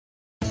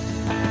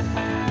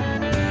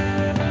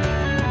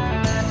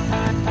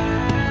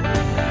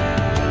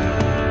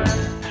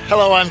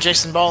Hello, I'm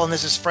Jason Ball, and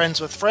this is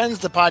Friends with Friends,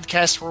 the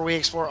podcast where we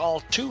explore all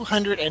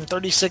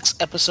 236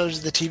 episodes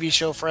of the TV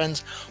show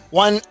Friends,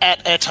 one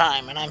at a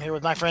time. And I'm here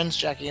with my friends,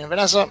 Jackie and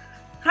Vanessa.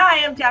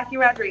 Hi, I'm Jackie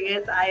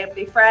Rodriguez. I am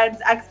the Friends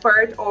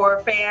expert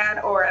or fan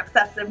or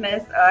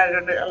obsessiveness. I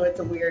don't know. It's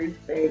a weird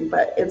thing,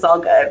 but it's all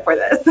good for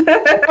this.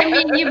 I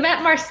mean, you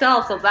met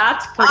Marcel, so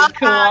that's pretty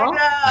cool. I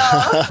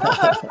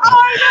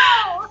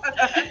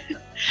know.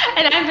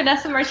 And I'm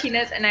Vanessa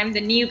Martinez, and I'm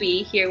the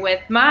newbie here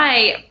with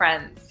my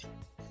friends.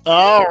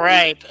 All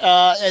right.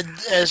 And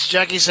as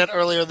Jackie said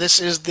earlier, this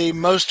is the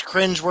most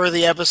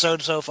cringeworthy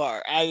episode so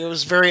far. I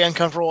was very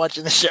uncomfortable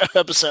watching this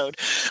episode.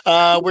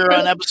 We're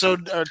on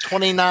episode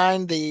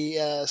 29,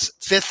 the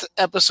fifth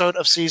episode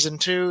of season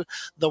 2,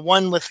 the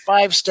one with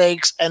 5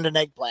 steaks and an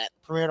eggplant.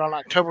 Premiered on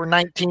October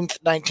 19th,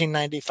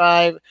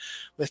 1995,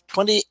 with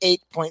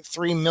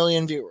 28.3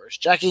 million viewers.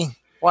 Jackie,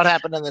 what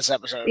happened in this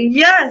episode?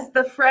 Yes,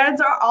 the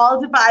friends are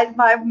all divided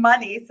by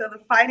money, so the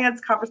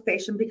finance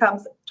conversation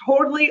becomes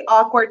totally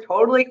awkward,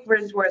 totally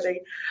cringeworthy.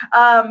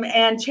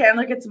 And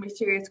Chandler gets a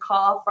mysterious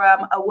call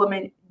from a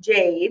woman,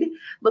 Jade,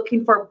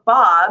 looking for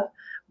Bob,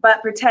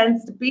 but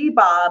pretends to be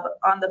Bob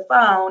on the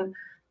phone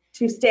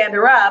to stand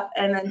her up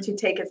and then to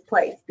take his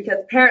place,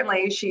 because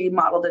apparently she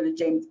modeled in a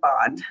James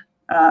Bond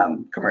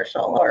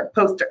commercial or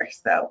poster.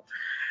 So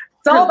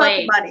it's all about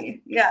the money.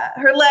 Yeah,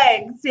 her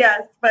legs,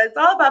 yes. But it's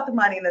all about the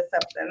money in this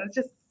episode. It's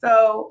just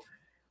so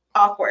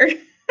awkward.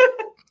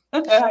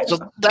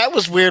 So that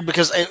was weird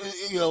because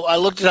I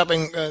looked it up,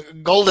 and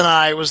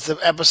GoldenEye was the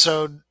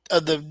episode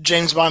of the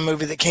James Bond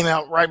movie that came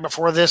out right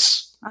before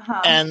this,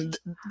 and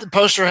the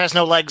poster has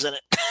no legs in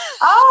it.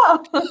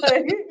 Oh!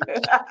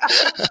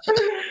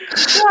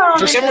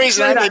 For some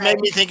reason, it made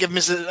me think of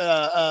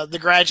The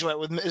Graduate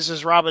with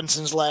Mrs.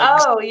 Robinson's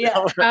legs. Oh,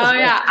 yeah.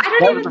 Yeah.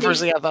 That was the first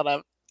thing I thought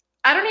of.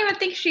 I don't even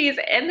think she's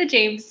in the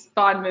James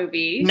Bond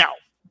movie. No.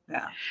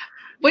 Yeah.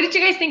 What did you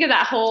guys think of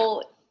that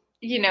whole,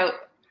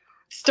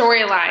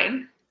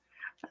 storyline?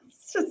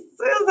 It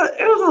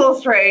was a little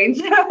strange.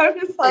 I'm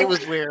just like, it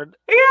was weird.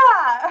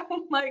 Yeah.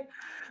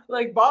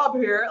 like Bob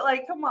here.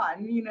 Like, come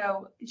on,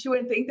 she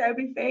wouldn't think that would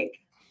be fake.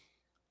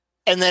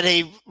 And then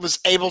he was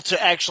able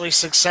to actually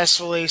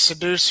successfully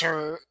seduce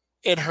her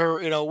in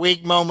her,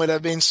 weak moment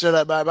of being stood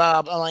up by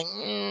Bob. I'm like,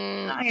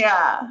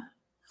 yeah.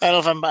 I don't know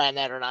if I'm buying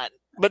that or not.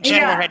 But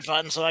Chandler had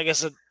fun, so I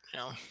guess it.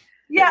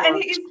 Yeah,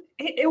 and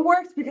it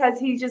works because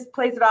he just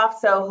plays it off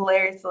so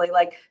hilariously,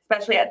 like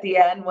especially at the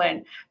end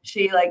when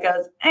she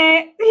goes,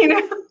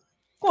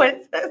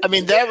 What's this? I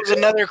mean, that was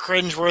another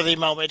cringeworthy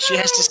moment. She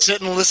has to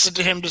sit and listen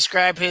to him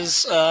describe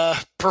his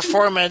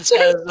performance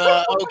as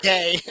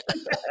okay.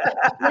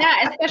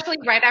 Yeah, especially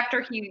right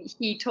after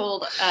he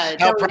told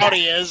how proud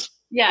he is.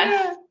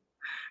 Yes.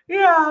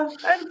 Yeah,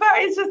 but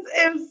I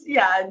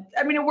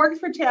mean, it works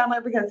for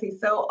Chandler because he's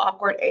so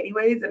awkward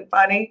anyways and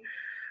funny.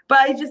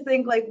 But I just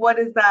think, what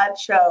does that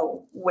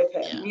show with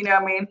him? Yeah. You know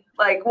what I mean?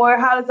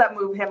 How does that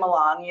move him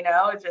along?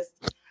 It's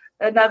just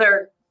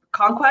another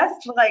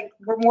conquest.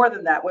 We're more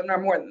than that. Women are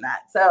more than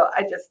that. So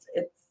I'm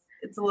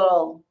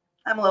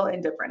a little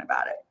indifferent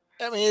about it.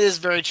 I mean, it is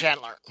very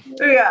Chandler.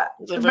 Yeah.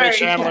 It's a very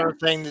Chandler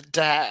thing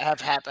to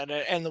have happen,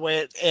 and the way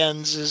it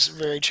ends is a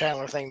very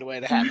Chandler thing the way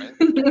to happen.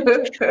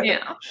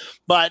 Yeah.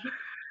 But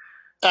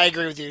I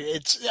agree with you.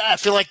 I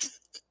feel like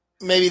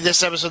maybe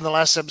this episode and the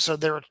last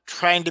episode, they were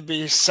trying to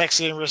be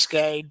sexy and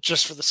risque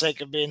just for the sake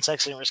of being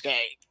sexy and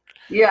risque.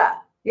 Yeah.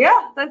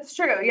 Yeah, that's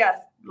true. Yes.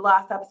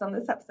 Last episode,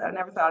 this episode, I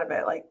never thought of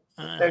it.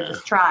 They're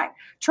just trying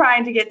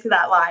to get to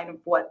that line of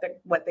what they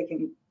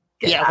can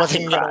get. What they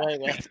can get away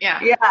with. Yeah.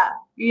 Yeah.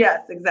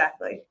 Yes,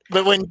 exactly.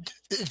 But when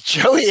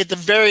Joey, at the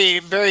very,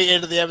 very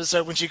end of the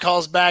episode, when she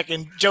calls back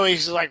and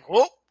Joey's like,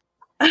 whoa.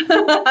 And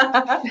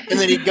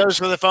then he goes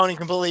for the phone and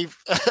completely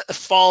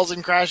falls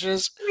and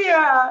crashes.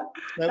 Yeah.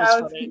 That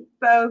was funny.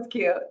 That was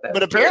cute.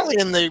 But apparently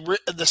in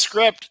the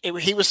script,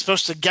 he was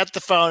supposed to get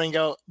the phone and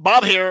go,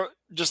 Bob here,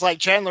 just like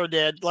Chandler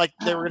did. Like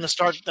they were going to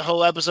start the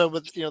whole episode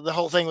with, the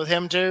whole thing with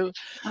him too.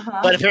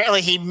 But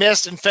apparently he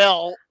missed and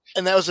fell,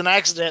 and that was an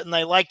accident, and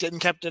they liked it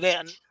and kept it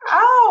in.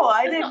 Oh,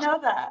 I didn't know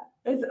that.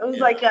 It was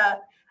like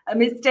a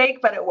mistake,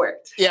 but it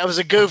worked. Yeah, it was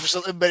a goof,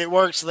 but it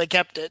worked, so they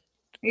kept it.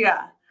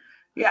 Yeah.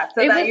 Yeah,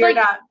 so that you're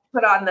not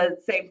put on the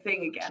same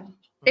thing again.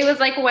 It was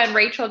like when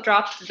Rachel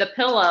dropped the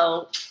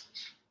pillow.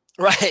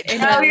 Right. In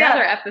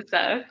another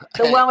episode.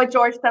 The one with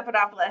George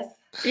Stephanopoulos.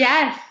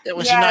 Yes.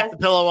 When she knocked the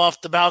pillow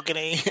off the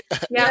balcony.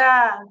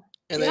 Yeah.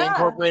 And they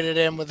incorporated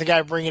it in with the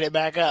guy bringing it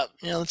back up.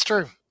 That's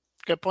true.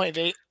 Good point,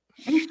 Vee.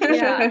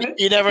 Yeah.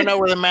 You never know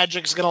where the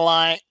magic's going to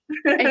lie.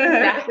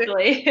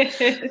 Exactly.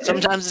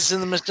 Sometimes it's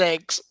in the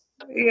mistakes.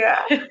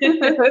 Yeah.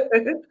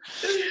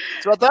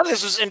 So I thought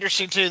this was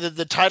interesting too, that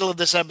the title of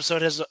this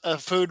episode has a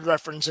food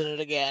reference in it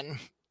again.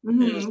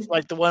 It's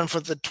like the one for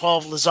the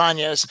 12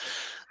 lasagnas.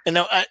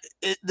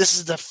 This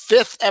is the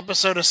 5th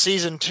episode of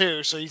season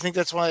 2, so you think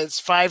that's why it's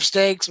 5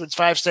 steaks, but it's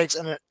 5 steaks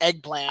and an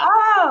eggplant.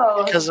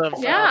 Oh, because of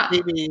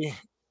Phoebe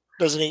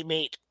doesn't eat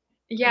meat.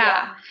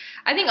 Yeah.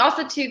 I think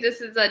also too, this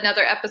is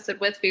another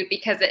episode with food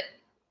because it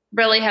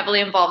really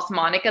heavily involves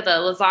Monica, the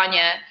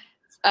lasagna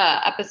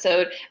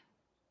episode.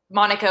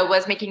 Monica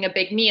was making a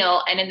big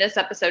meal, and in this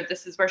episode,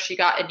 this is where she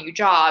got a new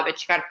job and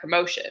she got a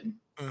promotion.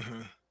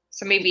 Mm-hmm.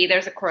 So maybe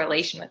there's a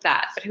correlation with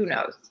that, but who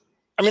knows?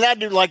 I mean, I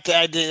do like the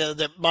idea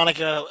that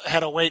Monica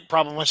had a weight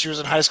problem when she was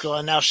in high school,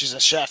 and now she's a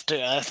chef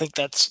too. I think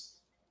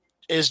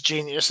is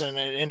genius and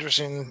an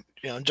interesting,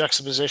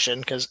 juxtaposition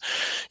because,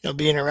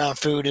 being around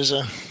food is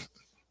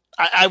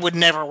I would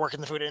never work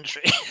in the food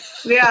industry.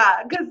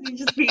 Yeah, because you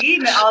just be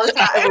eating it all the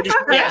time.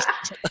 Yes.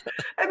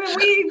 I mean,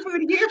 we eat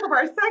food here from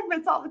our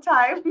segments all the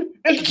time.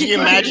 Can you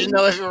imagine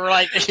though if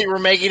you were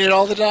making it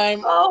all the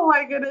time? Oh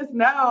my goodness,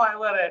 no, I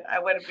wouldn't. I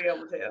wouldn't be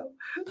able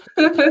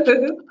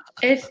to.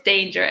 It's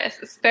dangerous,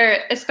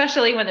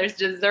 especially when there's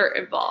dessert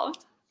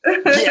involved.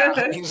 Yeah,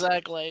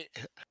 exactly.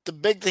 The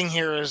big thing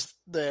here is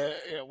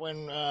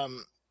when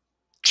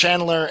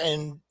Chandler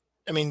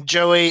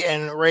Joey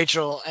and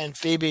Rachel and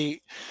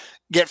Phoebe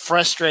get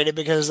frustrated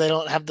because they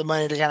don't have the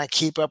money to kind of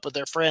keep up with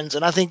their friends,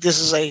 and I think this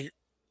is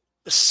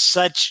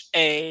such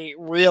a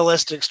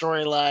realistic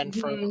storyline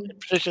for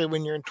particularly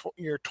when you're in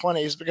your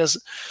 20s,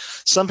 because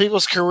some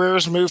people's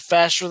careers move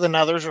faster than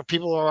others, or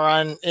people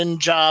are in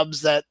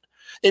jobs that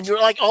if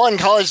you're like all in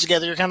college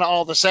together, you're kind of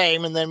all the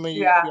same, and then when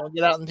you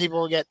get out and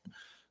people get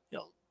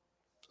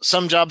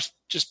some jobs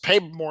just pay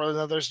more than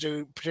others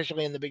do,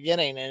 particularly in the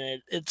beginning,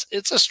 and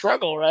it's a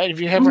struggle, right?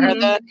 Have you ever had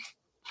that?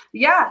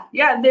 Yeah.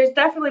 There's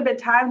definitely been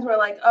times where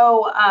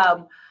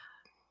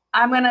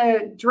I'm going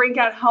to drink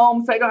at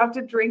home so I don't have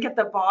to drink at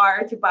the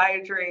bar to buy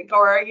a drink,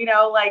 or,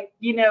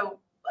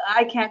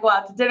 I can't go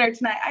out to dinner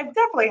tonight. I've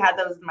definitely had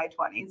those in my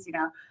 20s,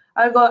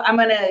 I'm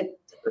going to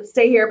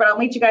stay here, but I'll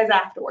meet you guys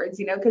afterwards,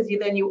 because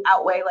then you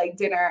outweigh like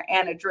dinner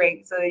and a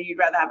drink. So you'd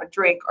rather have a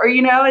drink, or,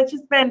 it's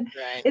just been,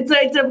 right. It's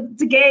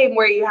a game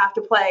where you have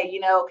to play,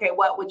 okay,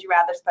 what would you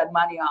rather spend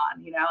money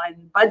on,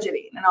 and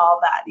budgeting and all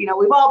of that.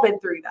 We've all been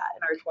through that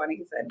in our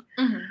 20s,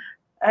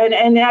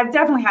 and I've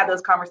definitely had those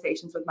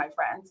conversations with my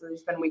friends. So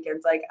there's been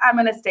weekends like, I'm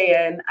going to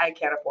stay in, I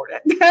can't afford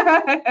it.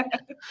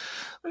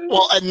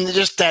 Well, and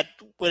just that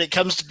when it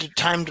comes to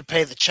time to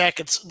pay the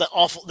check, it's that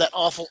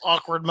awful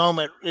awkward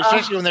moment,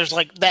 especially when there's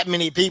like that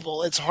many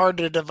people. It's hard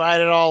to divide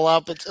it all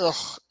up. It's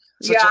such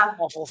an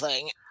awful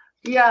thing.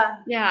 Yeah.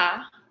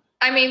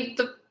 I mean,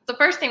 the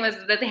first thing was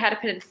that they had to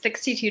put in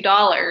 $62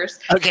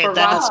 for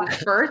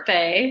Ross's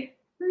birthday.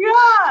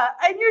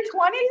 Yeah, in your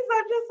 20s,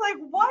 I'm just like,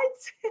 what?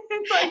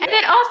 And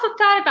then also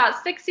thought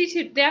about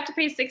 $62. They have to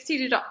pay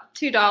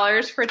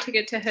 $62 for a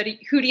ticket to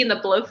Hootie and the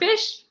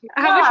Blowfish.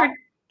 How much were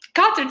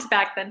concerts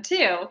back then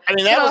too? I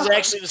mean, that was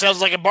actually sounds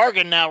like a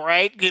bargain now,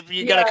 right?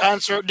 You got a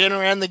concert,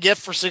 dinner, and the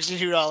gift for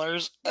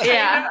 $62.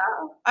 Yeah,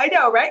 I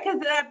know, right? Because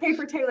that paid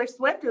for Taylor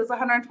Swift. It was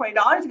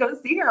 $120 to go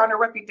see her on her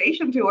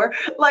Reputation tour.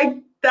 Like,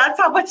 that's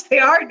how much they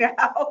are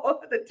now.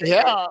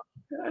 Yeah.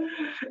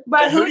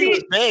 But Hootie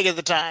was big at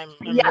the time.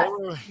 He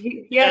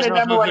had a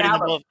number one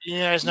album. You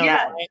guys know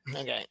that, right?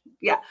 Okay.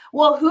 Yeah.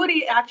 Well,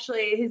 Hootie,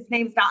 actually, his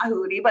name's not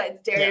Hootie, but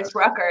it's Darius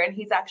Rucker, and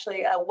he's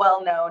actually a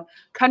well-known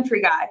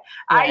country guy.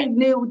 Right. I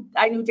knew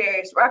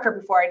Darius Rucker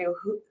before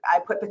I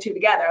put the two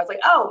together. I was like,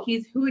 oh,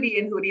 he's Hootie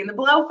and the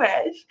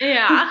Blowfish.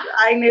 Yeah.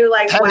 I knew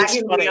like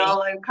Wagon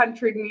Wheel and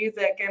country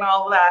music and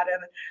all of that,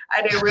 and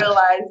I didn't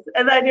realize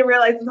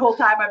the whole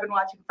time I've been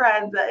watching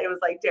Friends that it was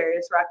like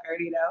Darius Rucker,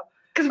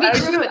 Because we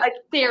grew with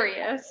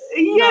Darius.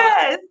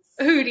 Yes.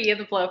 Hootie and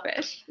the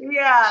Blowfish.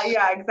 Yeah,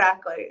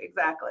 exactly.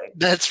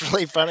 That's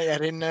really funny. I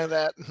didn't know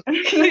that.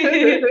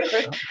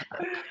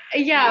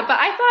 Yeah, but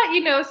I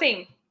thought,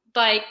 same.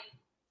 Like,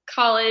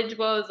 college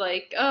was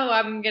like, oh,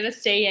 I'm going to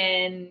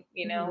stay in,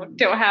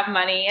 don't have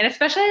money. And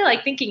especially,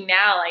 like, thinking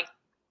now, like,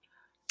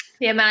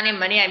 the amount of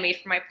money I made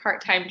for my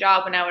part-time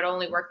job when I would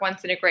only work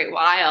once in a great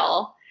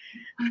while.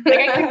 Like,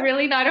 I could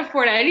really not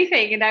afford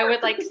anything. And I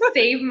would, like,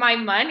 save my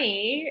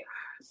money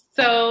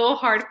so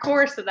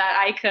hardcore so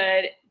that I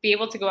could be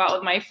able to go out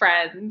with my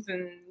friends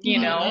and,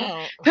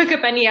 pick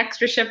up any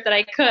extra shift that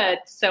I could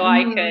so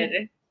I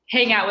could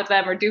hang out with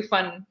them or do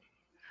fun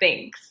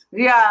things.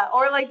 Yeah.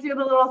 Or like do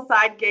the little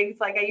side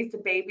gigs. Like I used to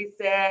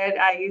babysit.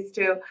 I used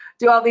to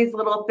do all these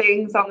little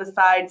things on the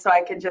side so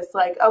I could just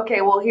like,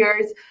 okay, well,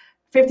 here's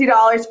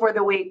 $50 for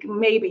the week.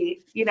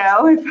 Maybe,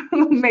 if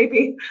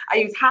maybe I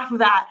use half of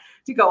that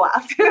to go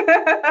out.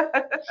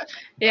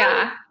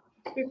 Yeah.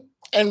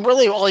 And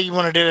really, all you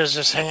want to do is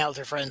just hang out with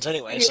your friends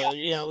anyway. Yeah. So,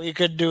 you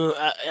could do,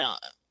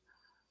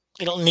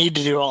 you don't need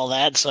to do all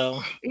that.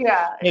 So,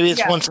 maybe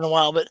it's once in a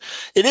while. But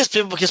it is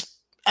people because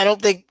I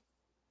don't think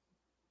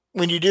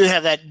when you do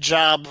have that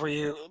job where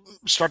you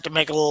start to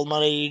make a little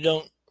money, you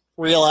don't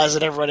realize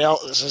that everybody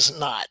else is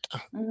not.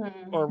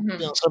 Or,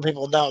 some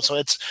people don't. So,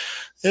 it's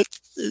you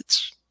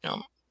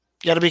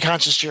got to be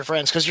conscious to your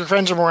friends because your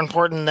friends are more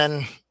important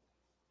than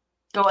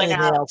going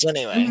out else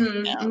anyway.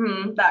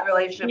 That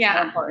relationship is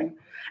more important.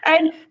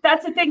 And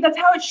that's the thing. That's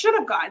how it should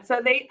have gone. So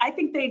I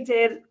think they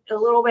did a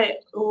little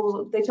bit.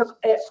 They took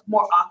it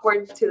more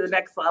awkward to the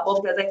next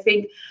level because I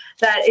think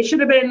that it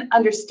should have been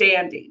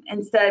understanding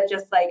instead of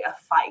just like a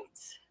fight.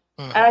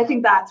 And I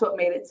think that's what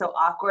made it so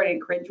awkward and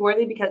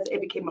cringeworthy because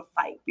it became a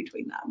fight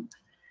between them.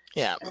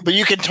 Yeah, but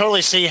you can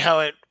totally see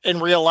how in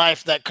real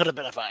life that could have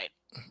been a fight.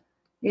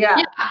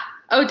 Yeah.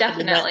 Oh, I mean,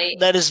 definitely.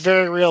 that is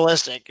very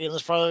realistic. It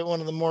was probably one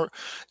of the more,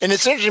 and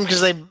it's interesting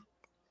because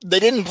they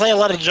didn't play a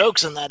lot of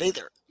jokes in that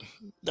either.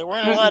 There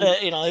weren't a lot of,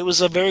 it was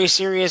a very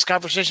serious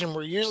conversation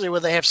where usually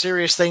when they have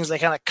serious things, they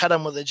kind of cut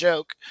them with a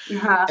joke.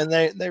 And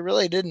they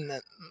really didn't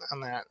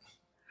on that.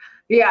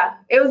 Yeah,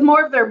 it was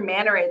more of their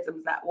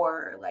mannerisms that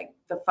were like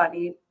the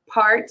funny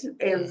part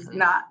is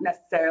not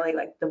necessarily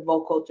like the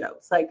vocal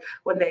jokes. Like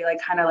when they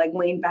like kind of like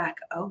lean back,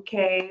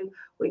 okay,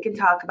 we can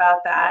talk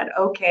about that.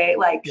 Okay,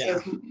 like it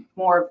was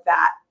more of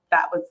that.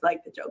 That was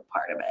like the joke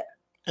part of it.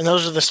 And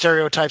those are the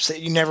stereotypes that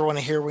you never want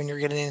to hear when you're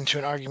getting into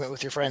an argument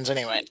with your friends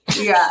anyway.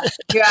 Yeah.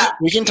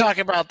 We can talk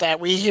about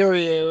that. We hear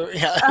you.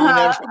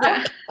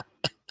 Yeah.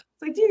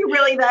 It's like, do you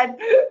really then?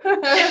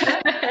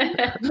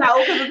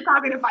 No, because it's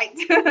not going to fight.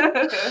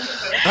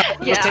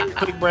 Let's take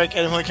a quick break,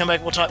 and when we come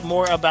back, we'll talk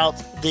more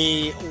about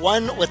the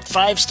one with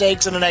 5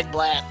 steaks and an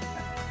eggplant.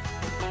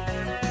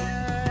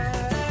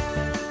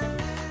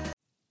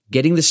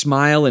 Getting the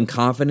smile and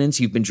confidence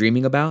you've been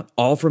dreaming about,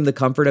 all from the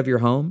comfort of your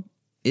home,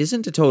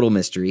 isn't a total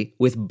mystery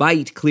with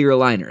Byte clear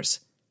aligners.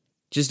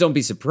 Just don't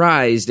be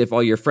surprised if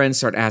all your friends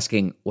start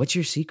asking, what's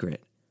your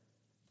secret?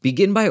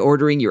 Begin by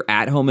ordering your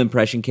at-home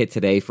impression kit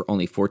today for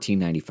only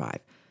 $14.95.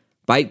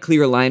 Byte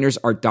clear aligners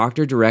are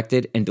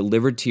doctor-directed and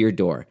delivered to your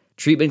door.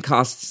 Treatment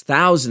costs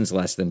thousands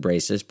less than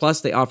braces,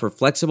 plus they offer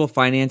flexible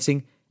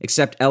financing,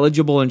 accept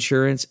eligible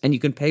insurance, and you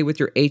can pay with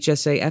your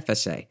HSA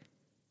FSA.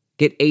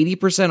 Get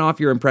 80% off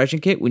your impression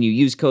kit when you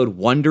use code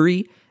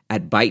WONDERY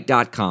at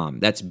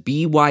Byte.com. That's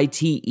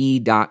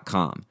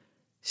BYTE.com.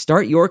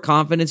 Start your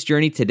confidence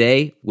journey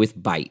today with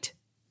Byte.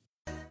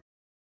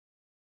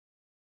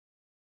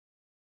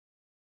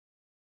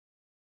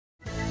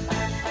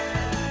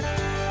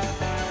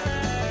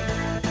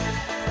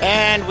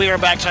 And we are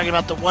back talking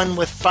about the one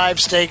with 5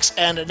 steaks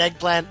and an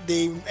eggplant.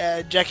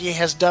 Jackie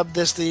has dubbed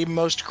this the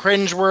most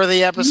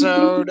cringeworthy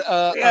episode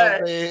of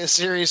the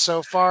series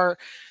so far.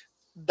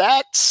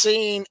 That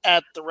scene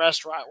at the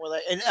restaurant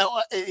where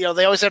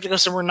they always have to go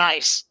somewhere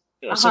nice,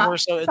 somewhere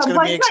so it's going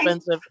to be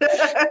expensive.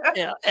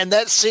 And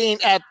that scene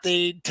at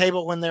the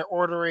table when they're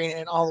ordering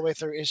and all the way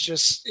through is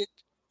just,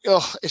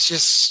 it's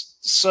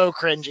just so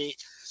cringy.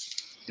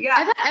 Yeah,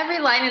 I thought every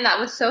line in that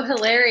was so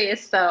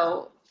hilarious,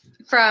 though.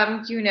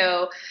 From,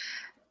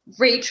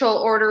 Rachel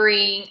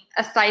ordering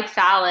a side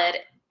salad,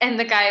 and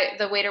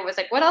the waiter was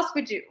like, what else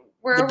would you...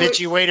 The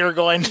bitchy waiter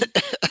going...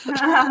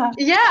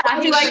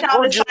 Yeah. He liked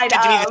on the side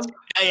of.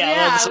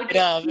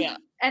 Yeah.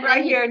 And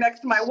right here next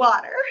to my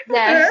water.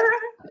 Yes.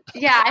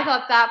 Yeah, I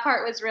thought that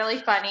part was really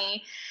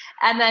funny.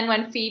 And then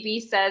when Phoebe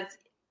says,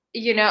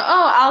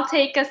 I'll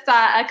take a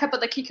cup of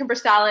the cucumber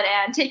salad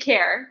and take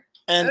care.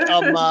 And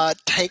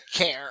take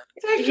care.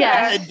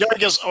 Yeah. And Joey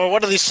goes,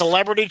 what are these,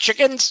 celebrity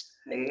chickens?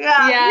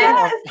 Yeah.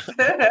 Yes.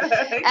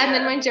 And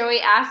then when Joey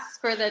asks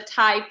for the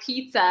Thai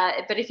pizza,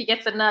 but if he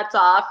gets the nuts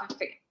off,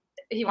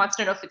 he wants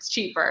to know if it's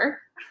cheaper.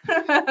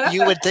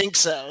 You would think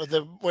so,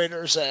 the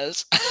waiter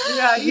says.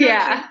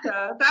 Yeah. Think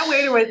so. That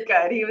waiter was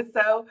good. He was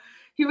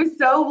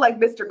so like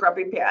Mr.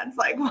 Grumpy Pants,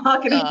 like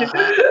walking.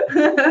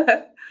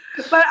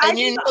 But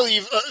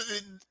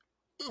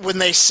when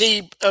they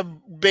see a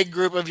big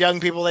group of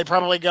young people, they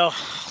probably go,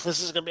 this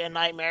is going to be a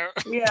nightmare.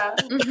 Yeah.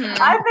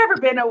 I've never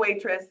been a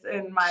waitress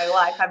in my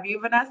life. Have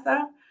you,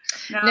 Vanessa?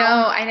 No,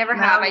 I never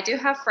have. I do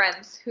have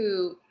friends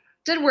who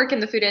did work in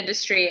the food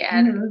industry,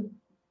 and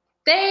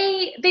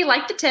they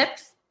liked the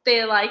tips.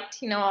 They liked,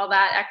 all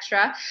that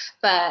extra,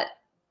 but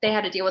they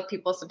had to deal with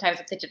people sometimes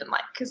that they didn't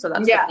like. So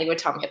that's what they would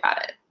tell me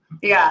about it.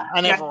 Yeah.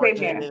 I never worked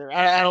in it either.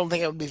 I don't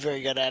think I would be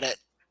very good at it.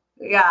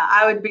 Yeah,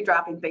 I would be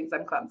dropping things.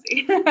 I'm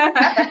clumsy.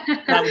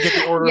 I would get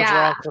the orders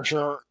wrong for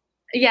sure.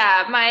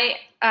 Yeah, my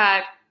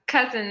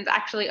cousins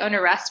actually own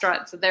a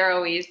restaurant, so they're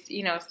always,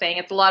 saying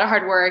it's a lot of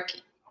hard work.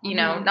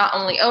 Not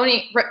only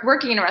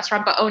working in a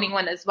restaurant, but owning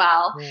one as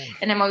well.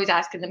 And I'm always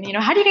asking them,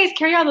 how do you guys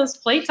carry all those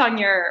plates on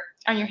your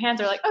hands?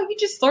 They're like, oh, you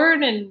just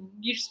learn and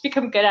you just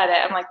become good at it.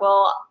 I'm like,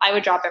 well, I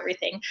would drop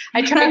everything.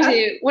 I tried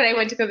to, when I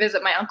went to go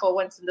visit my uncle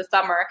once in the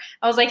summer,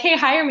 I was like, hey,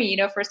 hire me,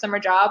 for a summer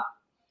job.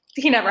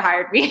 He never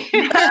hired me.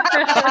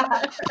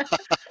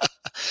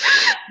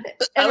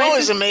 I'm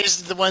always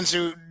amazed at the ones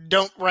who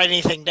don't write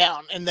anything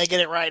down and they get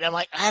it right. I'm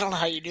like, I don't know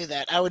how you do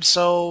that. I would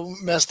so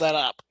mess that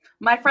up.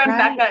 My friend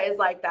Becca is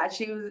like that.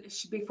 She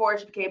before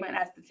she became an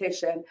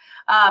esthetician,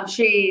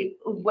 she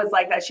was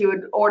like that. She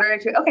would order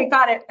it. Okay,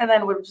 got it, and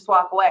then would just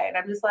walk away. And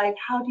I'm just like,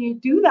 how do you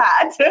do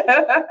that?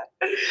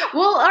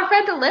 Well, our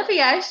friend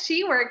Olivia,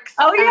 she works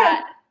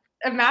at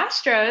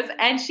Mastro's,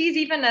 and she's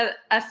even a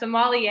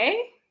sommelier.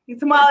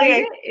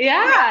 Sommelier.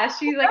 Yeah,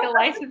 she's like a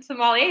licensed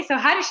sommelier. So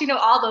how does she know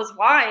all those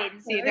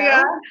wines?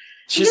 Yeah.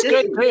 She's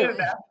good too.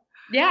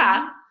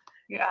 Yeah.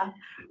 Yeah.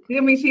 I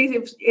mean,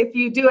 if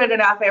you do it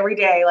enough every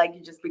day, like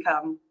you just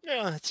become.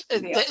 Yeah,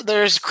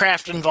 there's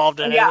craft involved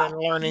in it and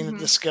learning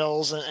the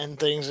skills and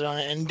things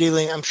and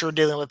dealing. I'm sure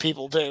dealing with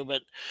people too,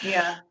 but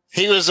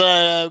He was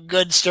a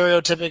good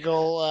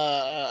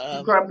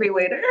stereotypical Grumpy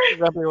waiter.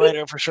 grumpy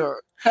waiter for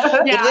sure.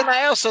 And then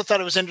I also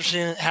thought it was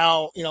interesting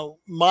how,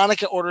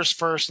 Monica orders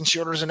first and she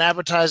orders an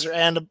appetizer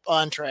and an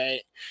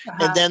entree,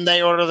 and then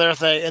they order their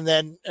thing,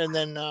 and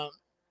then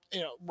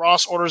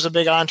Ross orders a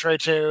big entree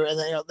too, and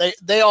then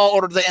they all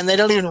ordered and they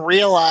don't even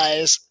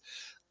realize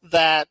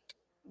that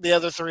the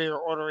other three are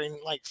ordering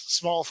like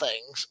small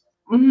things.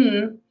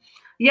 Mm-hmm.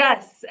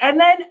 Yes, and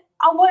then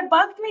what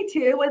bugged me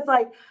too was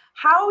like,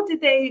 how did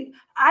they?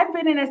 I've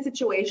been in a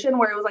situation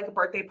where it was like a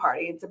birthday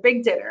party. It's a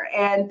big dinner,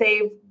 and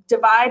they've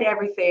divided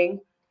everything,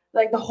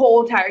 like the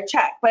whole entire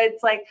check. But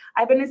it's like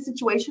I've been in a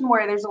situation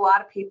where there's a lot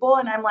of people,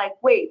 and I'm like,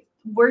 wait,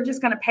 we're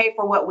just going to pay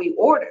for what we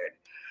ordered.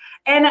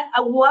 And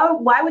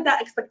why would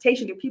that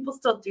expectation? Do people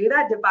still do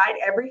that? Divide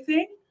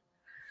everything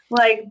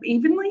like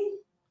evenly?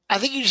 I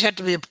think you just have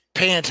to be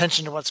paying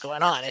attention to what's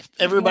going on. If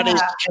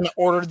everybody's kind of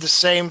ordered the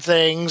same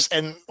things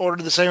and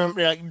ordered the same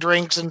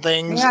drinks and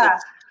things,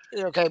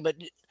 okay, but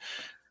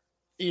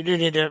you do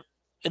need to,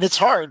 and it's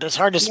hard. It's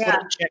hard to split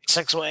a check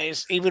 6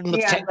 ways, even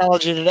with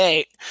technology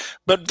today.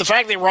 But the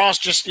fact that Ross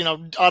just,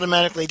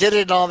 automatically did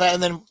it and all that,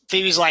 and then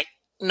Phoebe's like,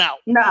 no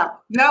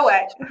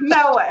way.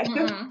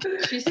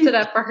 Mm-hmm. She stood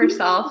up for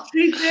herself.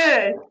 She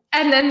did.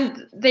 And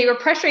then they were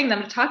pressuring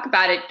them to talk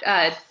about it.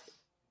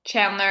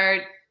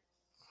 Chandler,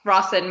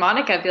 Ross, and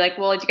Monica be like,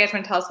 well, do you guys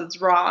want to tell us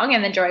what's wrong?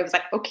 And then Joey was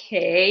like,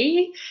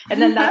 okay.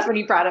 And then that's when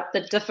he brought up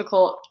the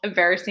difficult,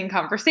 embarrassing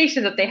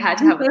conversation that they had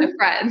to have with their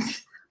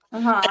friends.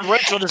 And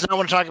Rachel does not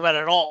want to talk about it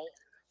at all.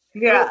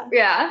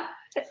 Yeah.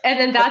 And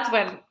then that's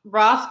when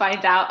Ross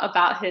finds out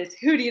about his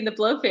Hootie and the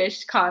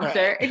Blowfish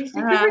concert. And he's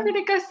like, we were going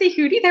to go see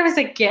Hootie? There was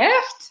a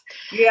gift?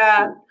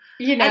 Yeah.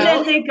 And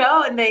then they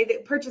go and they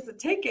purchase the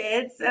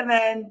tickets, and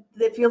then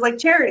it feels like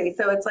charity.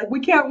 So it's like, we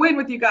can't win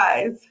with you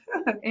guys.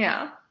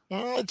 Yeah.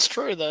 Well, it's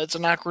true, though. It's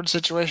an awkward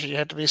situation. You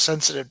have to be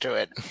sensitive to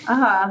it.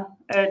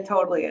 It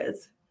totally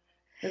is.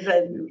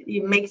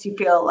 It makes you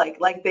feel like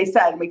they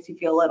said, it makes you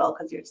feel little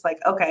because you're just like,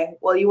 okay,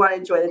 well, you want to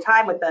enjoy the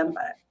time with them,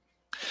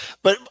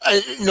 But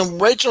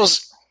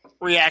Rachel's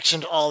reaction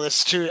to all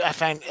this too, I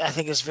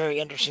think is very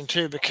interesting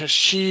too, because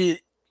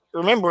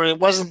remember, it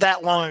wasn't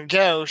that long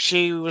ago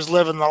she was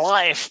living the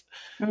life,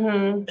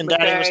 and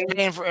Daddy was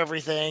paying for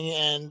everything,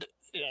 and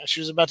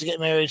she was about to get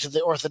married to the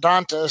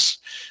orthodontist,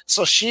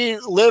 so she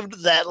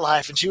lived that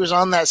life and she was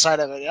on that side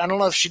of it. I don't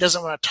know if she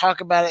doesn't want to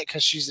talk about it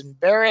because she's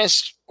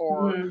embarrassed,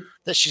 or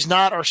that she's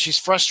not, or she's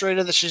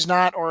frustrated that she's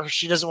not, or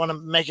she doesn't want to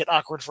make it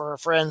awkward for her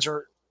friends,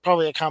 or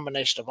probably a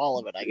combination of all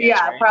of it, I guess.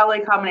 Yeah, right?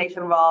 Probably a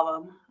combination of all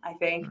of them, I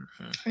think.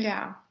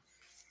 Yeah.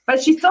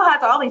 But she still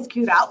has all these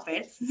cute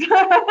outfits.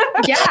 Yeah.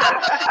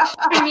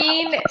 I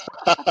mean,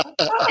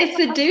 it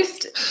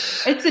seduced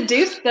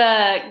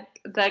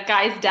the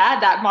guy's dad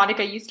that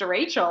Monica used to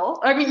babysit.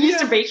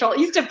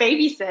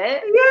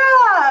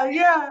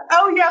 Yeah.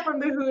 Oh, yeah, from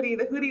the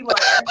Hootie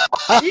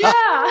lawyer. Yeah.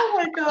 Oh,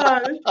 my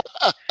gosh.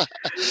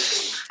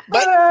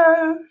 But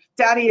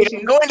daddy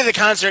issues. Going to the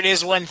concert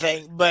is one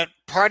thing, but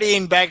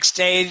partying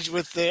backstage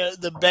with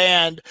the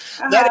band,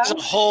 that is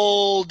a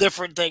whole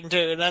different thing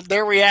too. And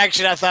their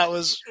reaction, I thought,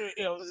 was,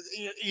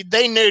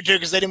 they knew too,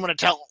 because they didn't want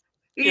to tell.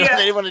 They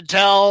didn't want to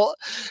tell.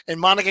 And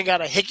Monica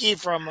got a hickey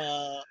from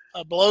a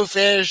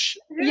blowfish.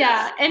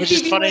 Yeah, and which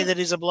Phoebe is funny that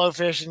he's a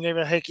blowfish and gave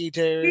a hickey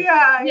too.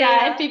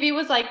 Yeah. And Phoebe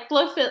was like,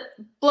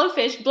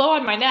 blowfish, blow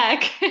on my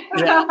neck.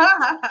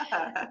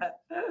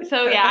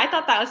 So yeah, I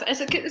thought that was,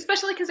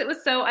 especially because it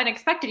was so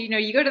unexpected.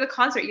 You go to the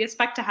concert, you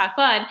expect to have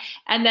fun,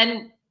 and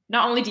then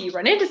not only do you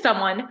run into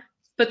someone,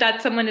 but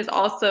that someone is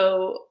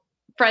also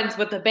friends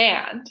with the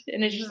band,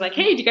 and it's just like,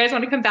 hey, do you guys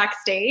want to come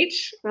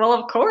backstage? Well,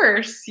 of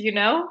course,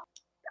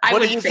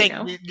 What do you think?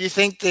 No. Do you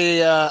think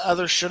the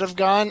others should have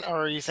gone,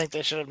 or you think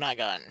they should have not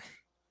gone?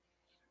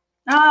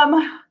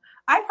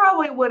 I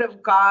probably would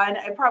have gone.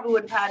 I probably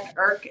would have had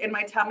irk in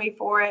my tummy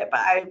for it, but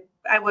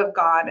I would have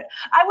gone.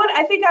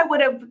 I think I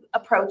would have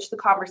approached the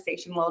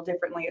conversation a little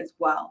differently as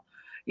well.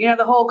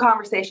 The whole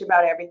conversation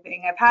about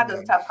everything. I've had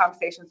those tough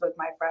conversations with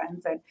my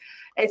friends, and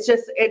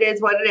it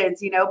is what it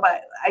is,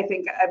 but I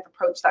think I've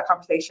approached that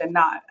conversation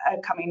not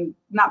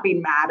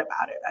being mad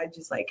about it. I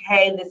just like,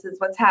 hey, this is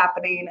what's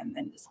happening, and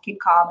then just keep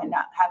calm and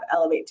not have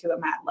elevate to a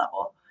mad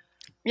level.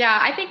 Yeah,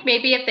 I think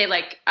maybe if they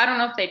I don't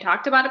know if they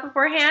talked about it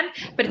beforehand,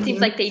 but it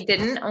seems like they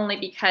didn't, only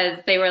because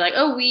they were like,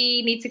 oh,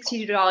 we need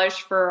 $62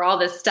 for all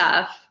this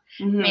stuff.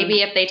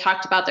 Maybe if they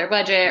talked about their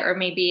budget, or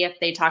maybe if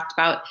they talked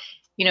about,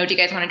 do you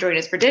guys want to join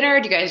us for dinner?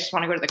 Do you guys just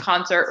want to go to the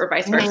concert, or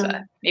vice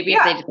versa? Maybe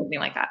if they did something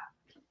like that.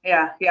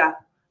 Yeah,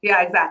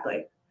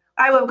 exactly.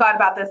 I would have gone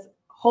about this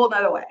whole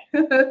nother way.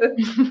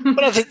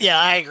 But I think,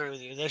 I agree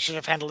with you. They should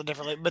have handled it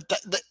differently, but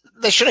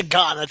they should have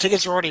gone. The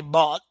tickets were already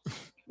bought.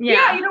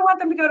 Yeah, you don't want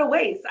them to go to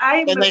waste.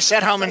 And they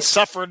sat home and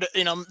suffered.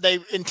 They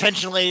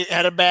intentionally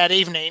had a bad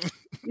evening.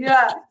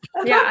 Yeah.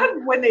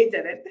 When they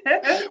didn't.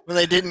 When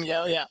they didn't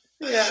go, yeah.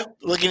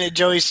 Looking at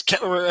Joey's,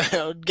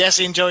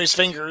 guessing Joey's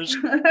fingers.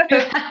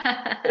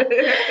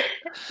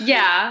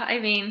 Yeah, I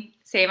mean,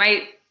 same.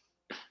 I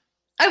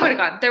would have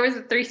gone. There was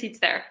 3 seats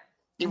there.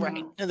 You're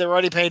right. And they're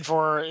already paid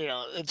for.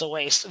 It's a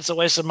waste. It's a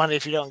waste of money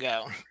if you don't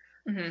go.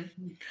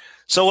 Mm-hmm.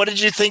 So, what did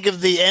you think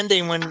of the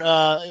ending when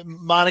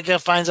Monica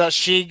finds out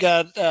she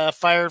got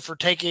fired for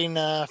taking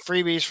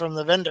freebies from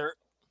the vendor?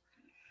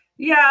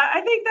 Yeah,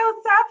 I think that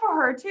was sad for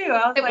her too.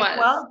 I was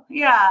well,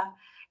 yeah,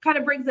 kind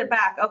of brings it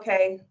back.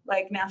 Okay,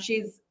 like now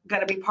she's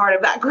gonna be part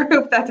of that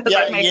group. That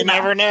doesn't make you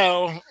never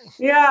know.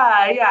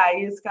 Yeah,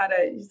 you just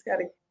gotta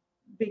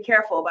be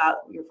careful about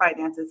your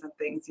finances and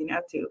things,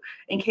 too,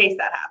 in case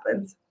that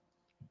happens.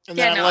 And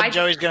then I love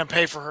Joey's going to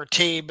pay for her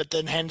tea, but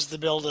then hands the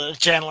bill to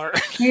Chandler.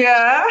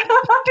 Yeah.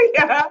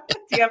 Yeah.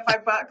 Do you have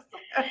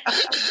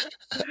 $5?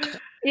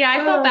 Yeah,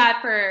 I felt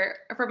bad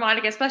for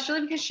Monica,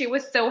 especially because she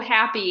was so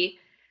happy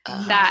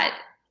that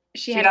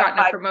she had gotten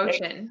a promotion.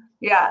 Steaks.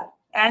 Yeah.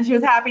 And she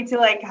was happy to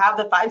have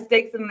the 5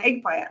 steaks and an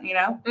eggplant,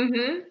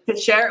 to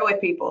share it with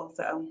people.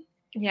 So,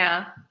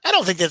 yeah. I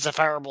don't think that's a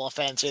fireable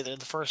offense either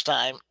the first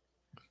time.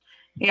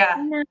 Yeah.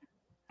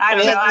 I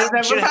don't know. I've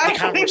never had a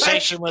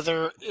conversation with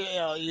her.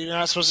 You're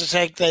not supposed to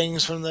take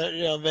things from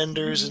the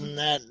vendors and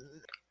that.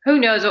 Who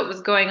knows what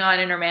was going on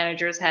in her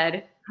manager's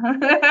head?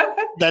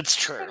 That's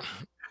true.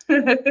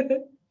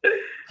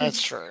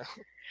 That's true.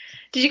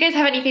 Did you guys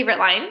have any favorite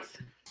lines?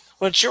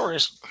 What's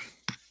yours?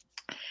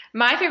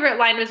 My favorite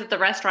line was at the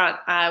restaurant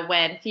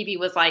when Phoebe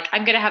was like,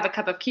 "I'm going to have a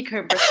cup of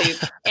cucumber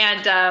soup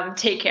and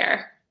take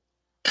care."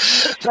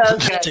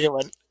 That's a good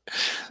one.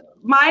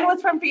 Mine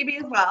was from Phoebe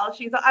as well.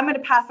 I'm going to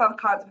pass on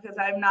cons because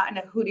I'm not in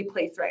a hootie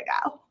place right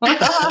now. I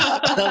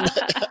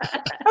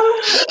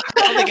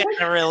don't think I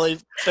have a really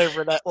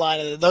favorite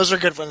line. Those are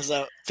good ones,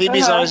 though.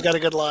 Phoebe's always got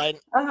a good line.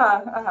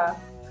 That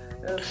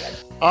was good.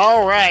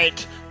 All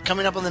right.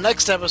 Coming up on the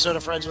next episode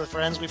of Friends with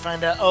Friends, we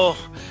find out,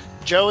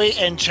 Joey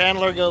and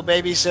Chandler go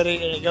babysitting,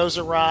 and it goes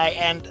awry,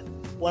 and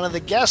one of the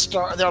guest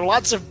stars,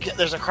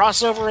 there's a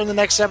crossover in the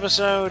next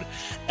episode,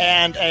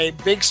 and a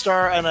big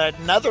star on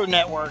another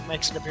network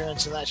makes an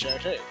appearance in that show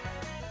too.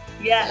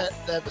 Yes.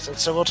 Episode.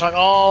 So we'll talk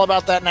all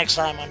about that next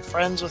time on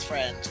Friends with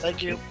Friends.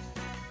 Thank you.